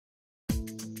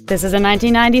This is a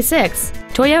 1996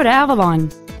 Toyota Avalon.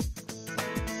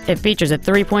 It features a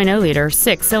 3.0-liter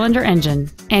six-cylinder engine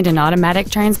and an automatic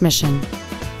transmission.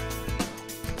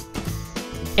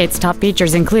 Its top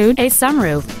features include a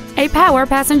sunroof, a power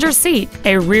passenger seat,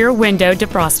 a rear window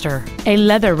defroster, a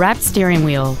leather-wrapped steering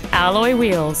wheel, alloy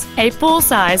wheels, a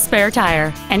full-size spare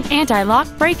tire, an anti-lock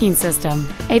braking system,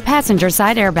 a passenger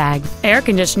side airbag, air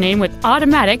conditioning with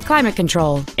automatic climate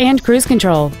control, and cruise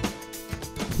control.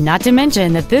 Not to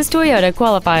mention that this Toyota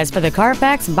qualifies for the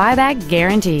Carfax buyback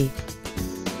guarantee.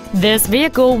 This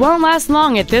vehicle won't last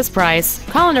long at this price.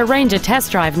 Call and arrange a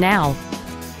test drive now.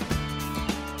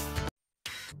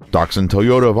 Doxon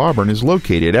Toyota of Auburn is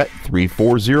located at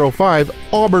 3405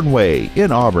 Auburn Way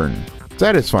in Auburn,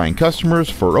 satisfying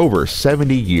customers for over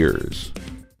 70 years.